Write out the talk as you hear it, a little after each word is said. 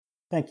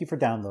Thank you for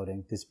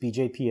downloading this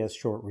BJPS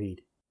short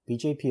read.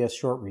 BJPS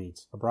short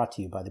reads are brought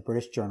to you by the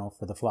British Journal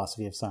for the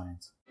Philosophy of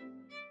Science.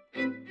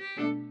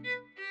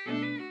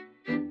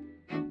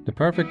 The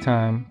Perfect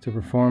Time to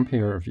Reform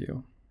Peer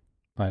Review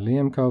by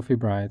Liam Kofi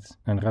Bright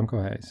and Remco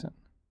Heesen.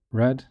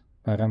 Read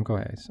by Remco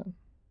Heesen.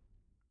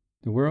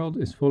 The world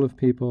is full of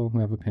people who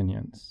have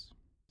opinions.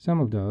 Some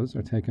of those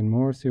are taken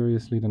more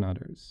seriously than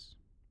others.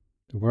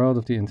 The world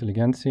of the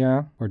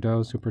intelligentsia, or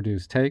those who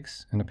produce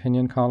takes and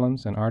opinion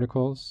columns and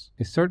articles,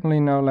 is certainly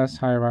no less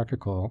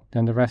hierarchical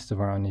than the rest of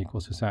our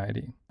unequal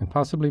society, and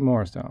possibly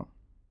more so.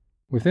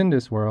 Within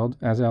this world,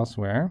 as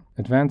elsewhere,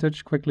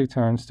 advantage quickly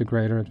turns to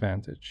greater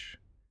advantage.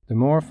 The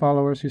more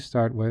followers you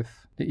start with,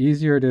 the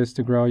easier it is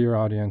to grow your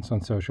audience on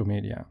social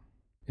media.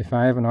 If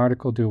I have an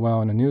article do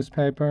well in a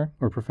newspaper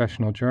or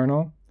professional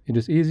journal, it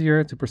is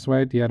easier to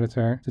persuade the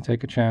editor to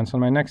take a chance on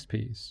my next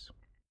piece.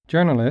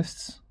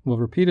 Journalists will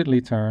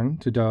repeatedly turn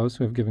to those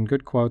who have given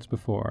good quotes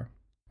before,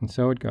 and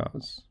so it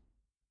goes.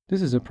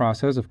 This is a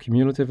process of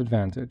cumulative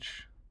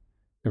advantage.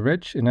 The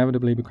rich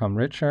inevitably become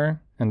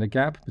richer, and the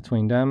gap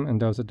between them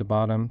and those at the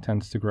bottom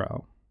tends to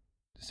grow.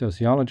 The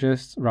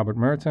sociologist Robert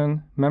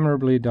Merton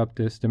memorably dubbed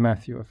this the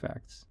Matthew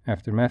effect,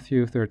 after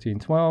Matthew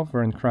 13:12,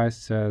 wherein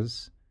Christ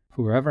says,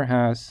 "Whoever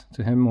has,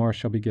 to him more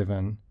shall be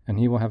given, and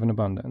he will have an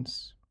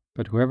abundance.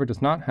 But whoever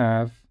does not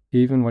have,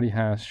 even what he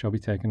has shall be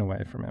taken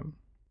away from him."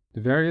 The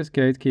various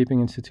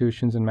gatekeeping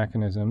institutions and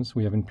mechanisms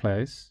we have in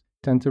place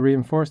tend to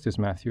reinforce this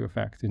Matthew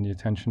effect in the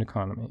attention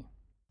economy.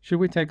 Should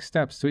we take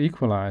steps to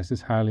equalize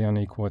this highly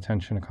unequal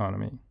attention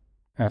economy?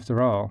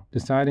 After all,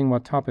 deciding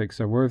what topics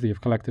are worthy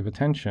of collective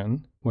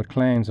attention, what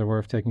claims are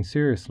worth taking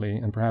seriously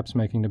and perhaps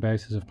making the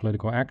basis of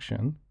political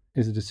action,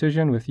 is a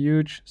decision with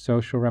huge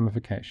social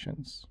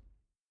ramifications.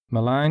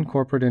 Malign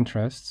corporate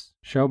interests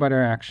show by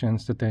their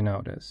actions that they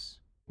know this.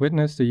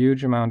 Witness the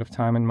huge amount of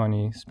time and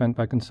money spent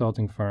by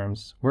consulting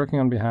firms working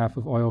on behalf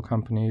of oil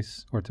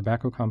companies or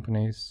tobacco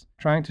companies,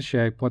 trying to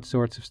shape what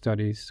sorts of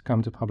studies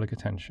come to public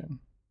attention.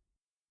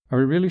 Are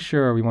we really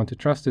sure we want to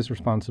trust this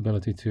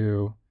responsibility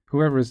to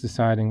whoever is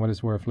deciding what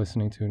is worth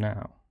listening to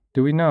now?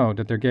 Do we know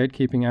that their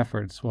gatekeeping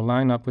efforts will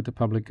line up with the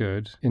public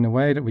good in a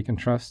way that we can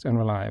trust and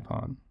rely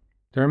upon?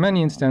 There are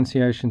many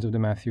instantiations of the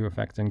Matthew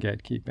effect in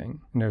gatekeeping,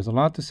 and there's a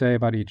lot to say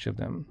about each of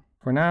them.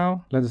 For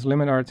now, let us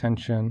limit our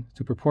attention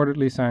to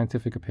purportedly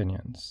scientific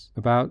opinions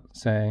about,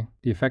 say,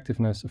 the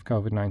effectiveness of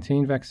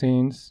COVID-19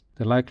 vaccines,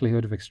 the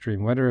likelihood of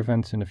extreme weather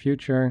events in the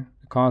future,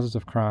 the causes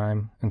of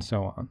crime, and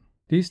so on.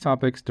 These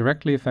topics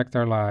directly affect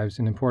our lives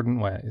in important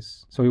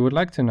ways, so we would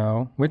like to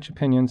know which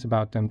opinions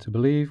about them to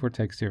believe or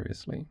take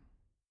seriously.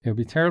 It would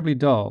be terribly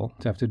dull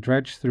to have to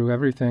dredge through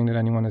everything that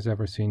anyone has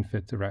ever seen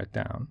fit to write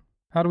down.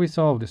 How do we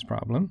solve this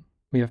problem?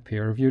 We have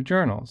peer-reviewed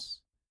journals.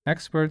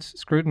 Experts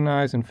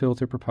scrutinize and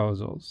filter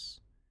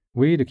proposals.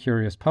 We, the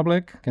curious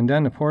public, can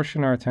then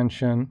apportion our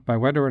attention by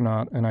whether or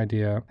not an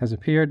idea has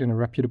appeared in a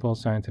reputable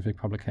scientific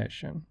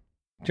publication.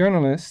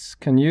 Journalists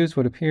can use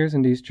what appears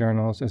in these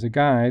journals as a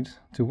guide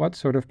to what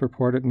sort of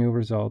purported new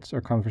results are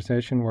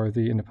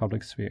conversation-worthy in the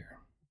public sphere.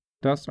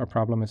 Thus, our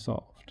problem is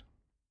solved.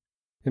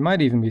 It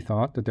might even be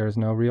thought that there is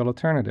no real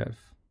alternative.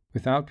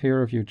 Without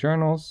peer-reviewed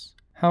journals,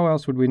 how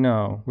else would we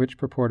know which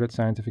purported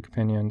scientific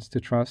opinions to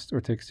trust or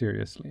take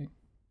seriously?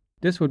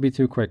 This would be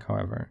too quick,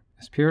 however,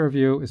 as peer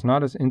review is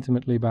not as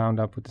intimately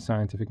bound up with the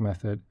scientific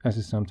method as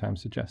is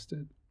sometimes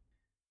suggested.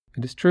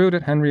 It is true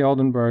that Henry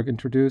Oldenburg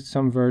introduced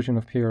some version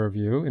of peer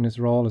review in his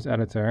role as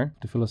editor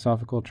of the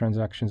Philosophical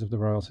Transactions of the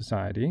Royal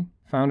Society,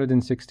 founded in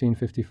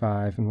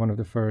 1655 in one of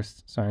the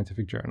first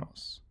scientific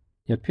journals.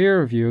 Yet peer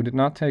review did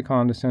not take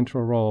on the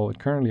central role it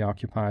currently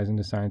occupies in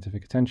the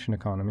scientific attention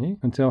economy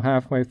until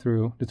halfway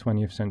through the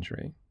 20th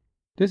century.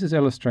 This is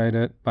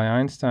illustrated by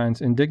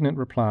Einstein's indignant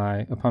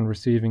reply upon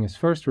receiving his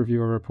first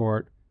reviewer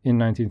report in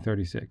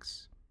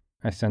 1936.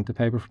 "I sent the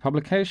paper for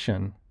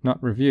publication,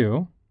 not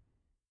review."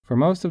 For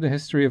most of the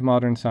history of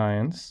modern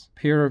science,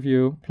 peer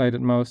review played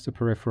at most a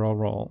peripheral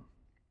role.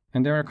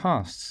 And there are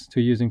costs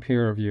to using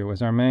peer review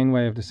as our main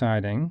way of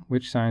deciding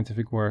which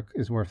scientific work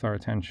is worth our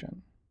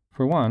attention.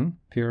 For one,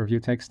 peer review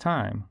takes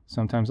time,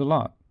 sometimes a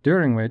lot,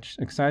 during which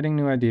exciting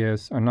new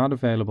ideas are not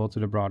available to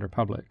the broader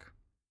public.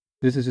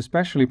 This is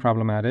especially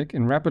problematic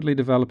in rapidly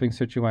developing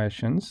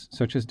situations,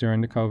 such as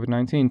during the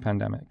COVID-19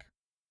 pandemic.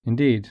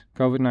 Indeed,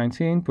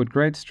 COVID-19 put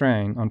great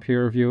strain on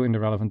peer review in the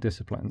relevant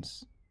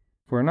disciplines.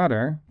 For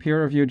another,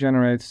 peer review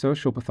generates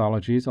social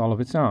pathologies all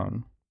of its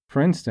own.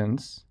 For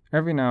instance,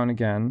 every now and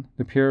again,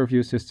 the peer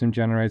review system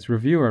generates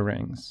reviewer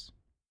rings.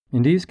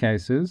 In these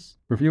cases,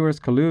 reviewers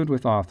collude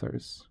with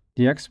authors.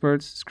 The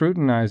experts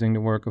scrutinizing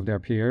the work of their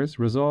peers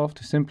resolve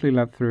to simply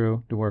let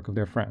through the work of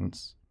their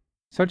friends.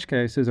 Such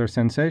cases are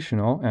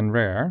sensational and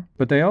rare,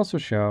 but they also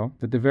show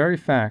that the very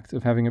fact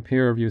of having a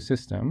peer review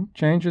system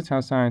changes how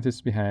scientists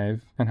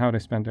behave and how they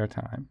spend their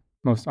time.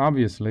 Most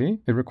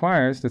obviously, it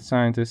requires that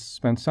scientists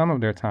spend some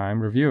of their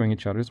time reviewing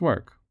each other's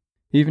work.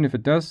 Even if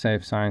it does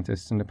save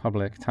scientists and the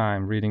public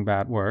time reading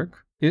bad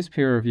work, is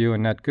peer review a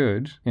net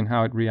good in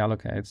how it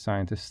reallocates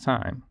scientists'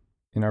 time?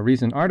 In our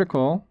recent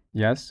article,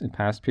 yes, it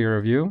passed peer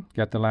review,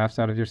 get the laughs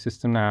out of your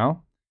system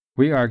now,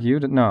 We argue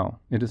that no,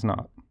 it is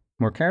not.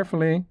 More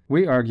carefully,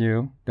 we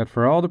argue that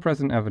for all the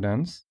present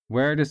evidence,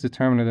 where it is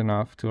determinate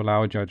enough to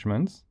allow a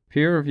judgment,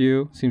 peer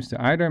review seems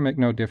to either make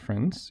no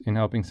difference in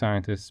helping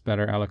scientists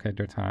better allocate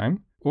their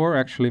time, or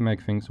actually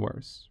make things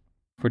worse.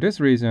 For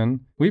this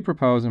reason, we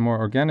propose a more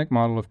organic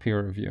model of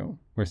peer review,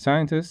 where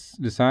scientists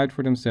decide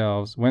for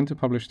themselves when to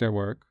publish their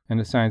work, and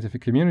the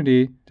scientific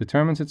community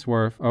determines its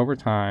worth over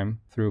time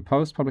through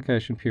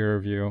post-publication peer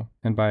review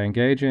and by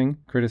engaging,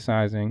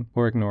 criticizing,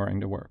 or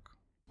ignoring the work.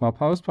 While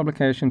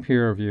post-publication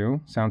peer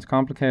review sounds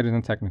complicated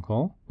and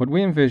technical, what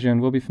we envision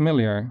will be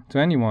familiar to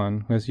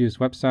anyone who has used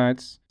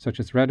websites such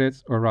as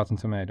Reddit or Rotten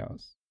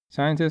Tomatoes.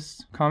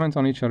 Scientists comment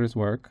on each other's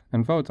work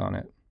and vote on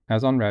it.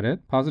 As on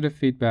Reddit, positive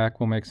feedback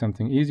will make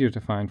something easier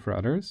to find for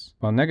others,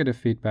 while negative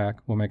feedback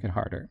will make it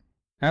harder.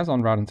 As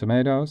on Rotten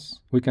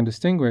Tomatoes, we can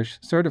distinguish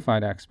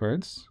certified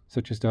experts,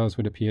 such as those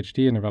with a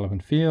PhD in a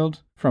relevant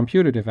field, from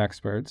putative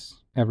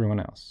experts, everyone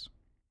else.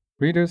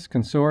 Readers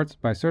can sort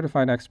by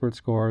certified expert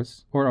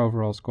scores or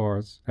overall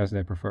scores as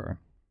they prefer.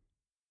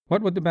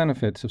 What would the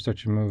benefits of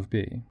such a move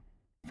be?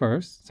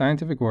 First,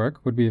 scientific work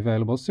would be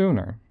available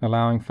sooner,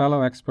 allowing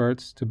fellow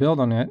experts to build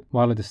on it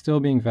while it is still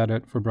being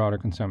vetted for broader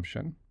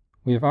consumption.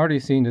 We have already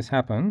seen this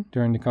happen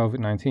during the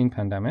COVID-19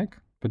 pandemic,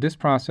 but this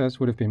process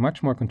would have been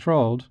much more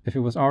controlled if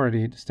it was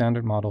already the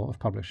standard model of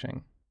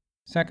publishing.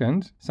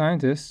 Second,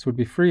 scientists would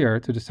be freer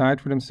to decide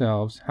for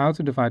themselves how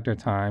to divide their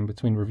time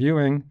between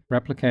reviewing,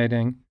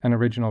 replicating, and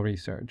original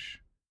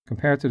research,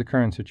 compared to the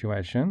current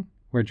situation,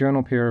 where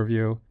journal peer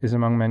review is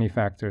among many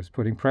factors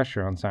putting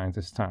pressure on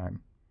scientists'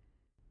 time.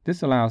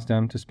 This allows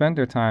them to spend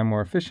their time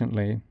more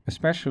efficiently,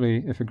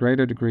 especially if a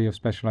greater degree of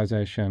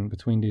specialization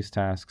between these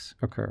tasks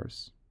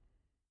occurs.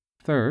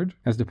 Third,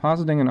 as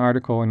depositing an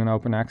article in an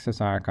open access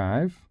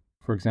archive,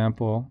 for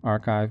example,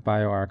 Archive,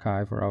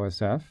 bioRxiv, or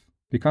OSF,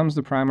 becomes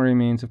the primary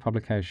means of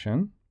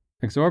publication,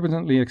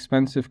 exorbitantly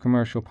expensive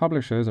commercial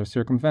publishers are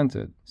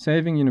circumvented,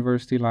 saving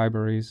university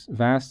libraries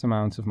vast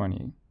amounts of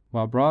money,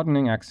 while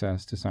broadening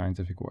access to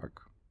scientific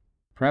work.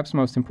 Perhaps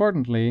most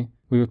importantly,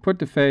 we would put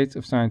the fate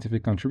of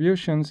scientific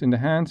contributions in the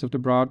hands of the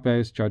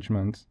broad-based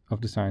judgment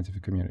of the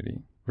scientific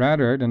community,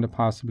 rather than the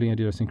possibly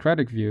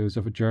idiosyncratic views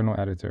of a journal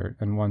editor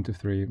and 1 to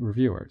 3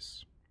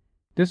 reviewers.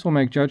 This will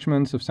make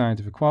judgments of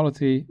scientific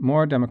quality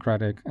more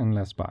democratic and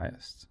less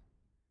biased.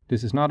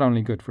 This is not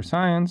only good for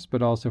science,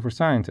 but also for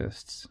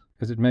scientists,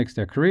 as it makes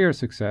their career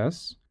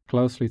success,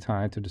 closely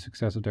tied to the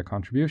success of their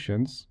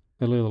contributions,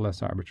 a little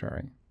less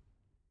arbitrary.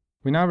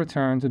 We now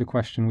return to the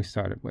question we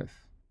started with.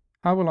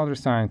 How will other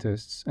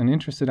scientists and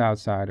interested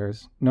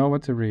outsiders know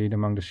what to read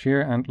among the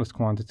sheer endless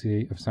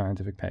quantity of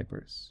scientific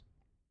papers?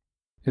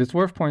 It is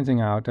worth pointing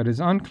out that it is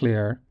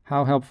unclear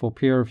how helpful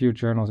peer-reviewed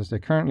journals as they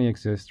currently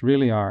exist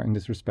really are in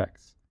this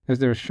respect, as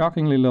there is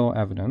shockingly little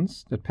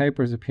evidence that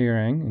papers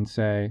appearing in,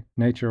 say,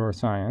 Nature or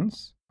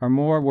Science are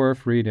more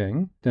worth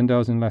reading than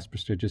those in less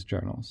prestigious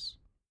journals.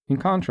 In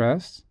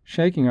contrast,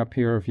 shaking up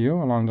peer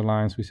review along the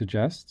lines we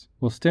suggest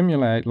will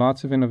stimulate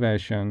lots of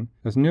innovation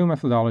as new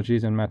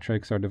methodologies and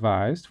metrics are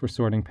devised for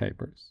sorting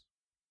papers.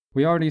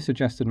 We already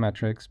suggested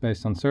metrics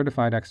based on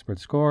certified expert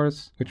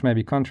scores, which may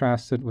be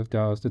contrasted with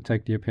those that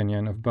take the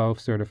opinion of both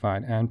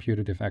certified and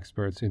putative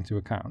experts into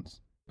account,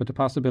 but the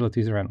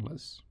possibilities are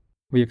endless.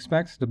 We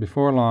expect that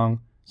before long,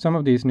 some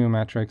of these new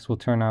metrics will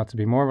turn out to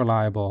be more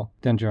reliable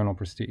than journal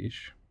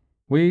prestige.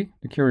 We,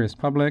 the curious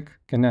public,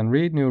 can then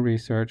read new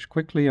research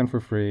quickly and for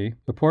free,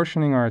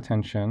 apportioning our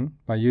attention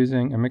by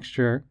using a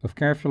mixture of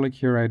carefully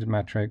curated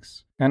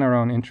metrics and our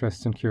own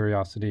interests and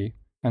curiosity,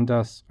 and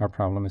thus our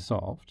problem is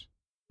solved.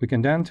 We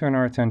can then turn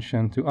our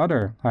attention to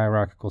other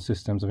hierarchical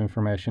systems of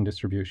information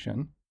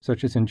distribution,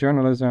 such as in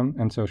journalism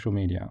and social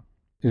media.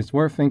 It is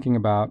worth thinking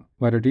about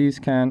whether these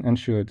can and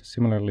should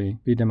similarly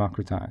be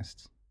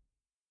democratized.